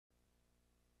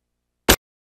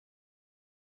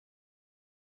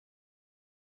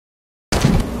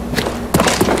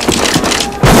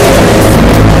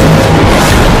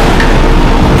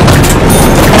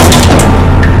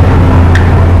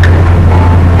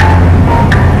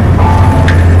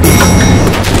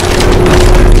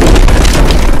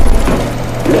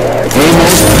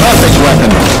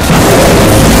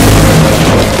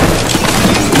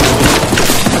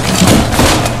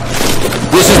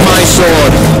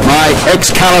My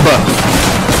Excalibur.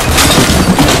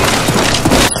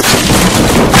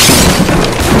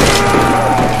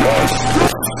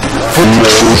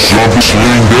 Hello, zombie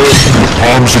slaying death.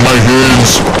 Arms in my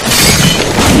hands.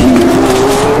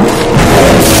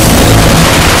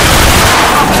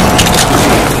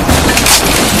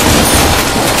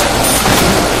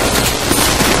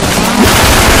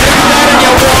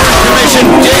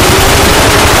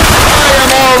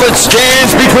 That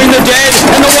stands between the dead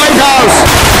and the White House.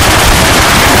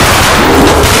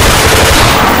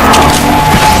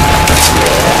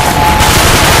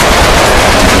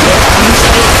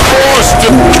 Forced to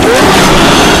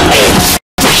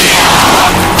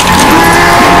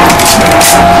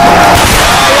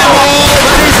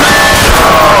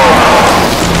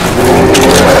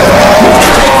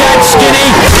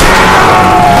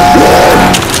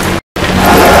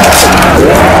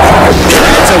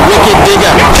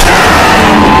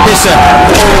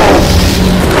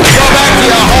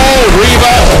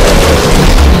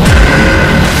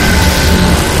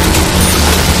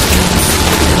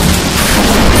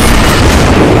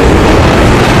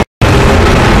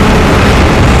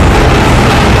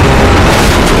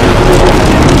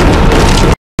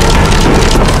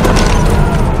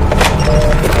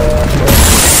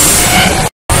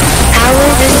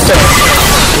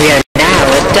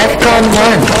DEFCON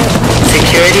 1.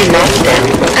 Security lockdown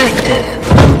active.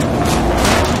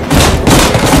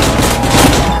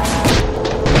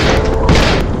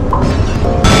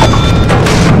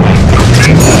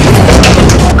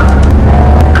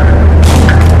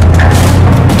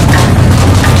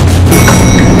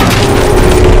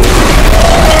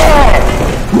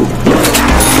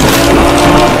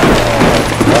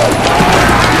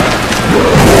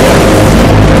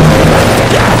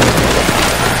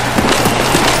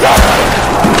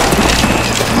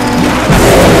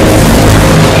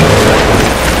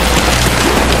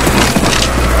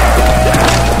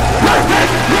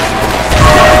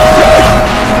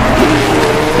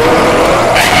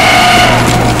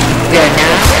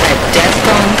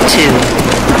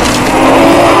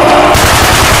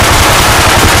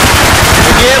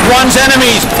 One's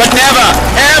enemies, but never,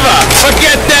 ever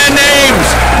forget their names!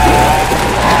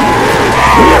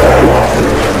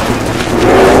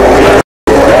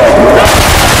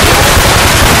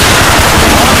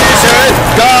 On this earth,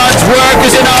 God's work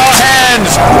is in our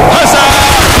hands! Huzzah!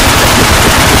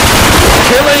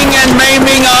 Killing and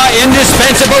maiming are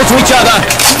indispensable to each other.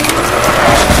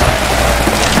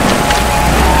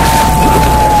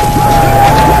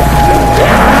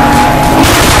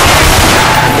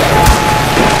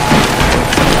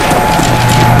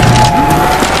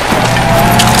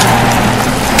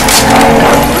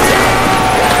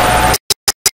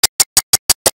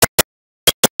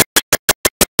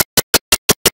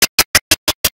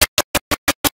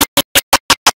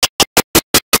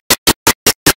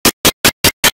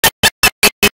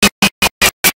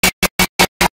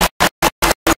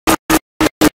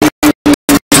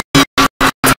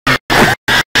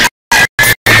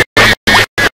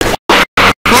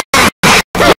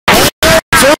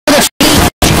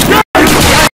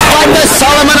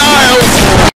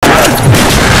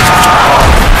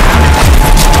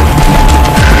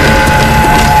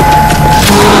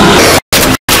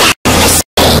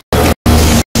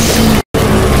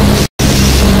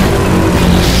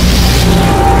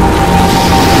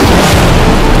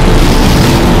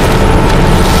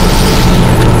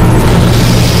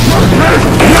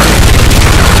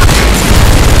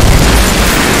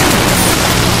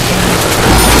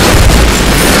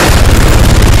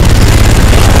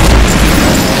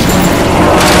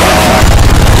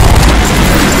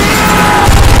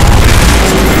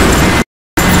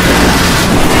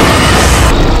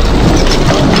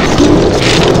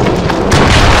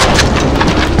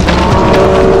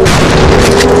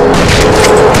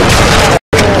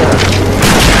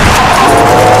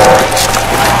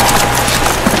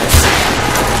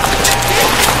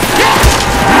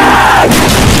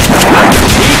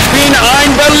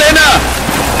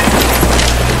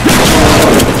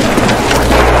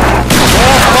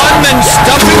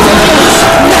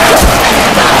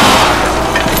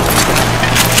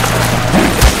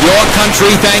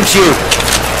 Country thanks you.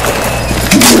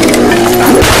 I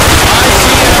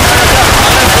see America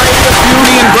unafraid of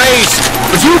beauty and grace,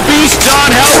 but you beasts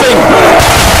aren't helping.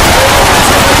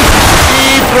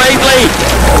 Grieve greatly.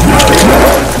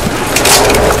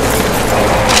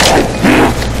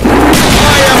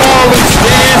 I am all that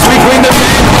stands between the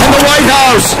dead and the White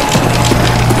House.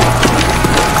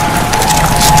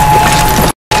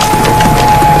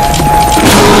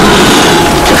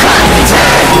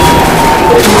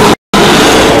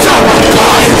 Time to the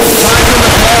floor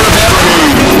of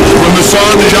everything.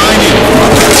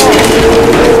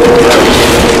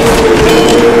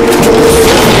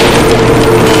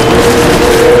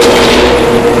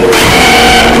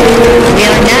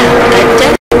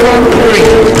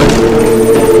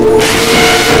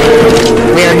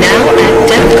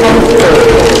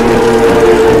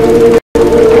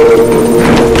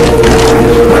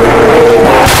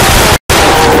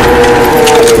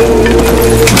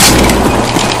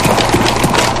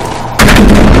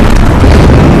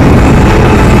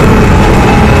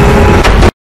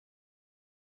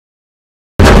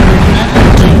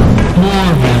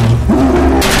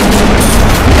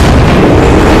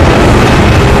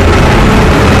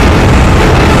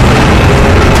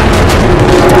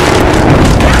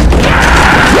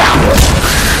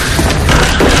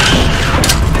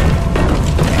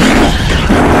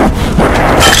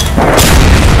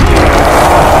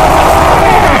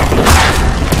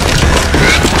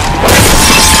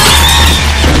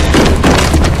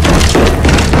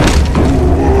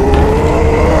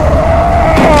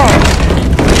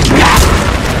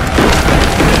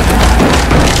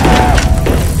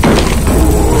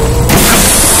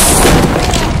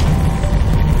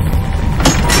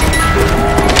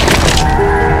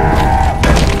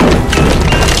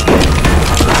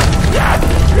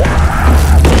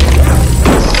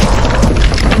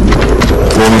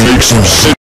 some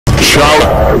sick chow.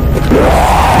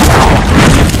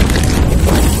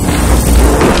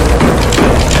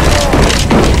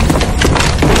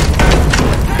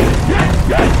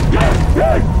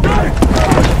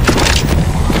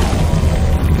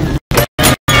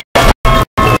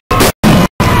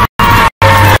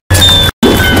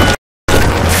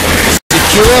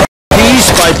 Secure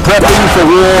peace by prepping for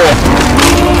war.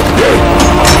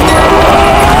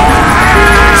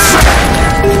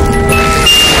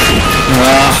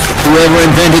 Whoever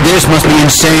invented this must be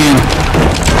insane.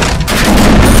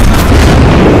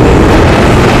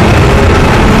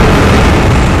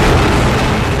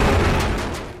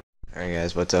 Alright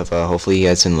guys, what's up? Hopefully you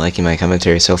guys been liking my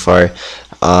commentary so far.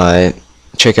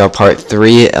 Check out part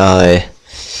 3.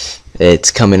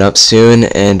 It's coming up soon,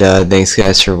 and thanks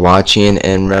guys for watching,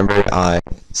 and remember,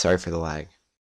 sorry for the lag.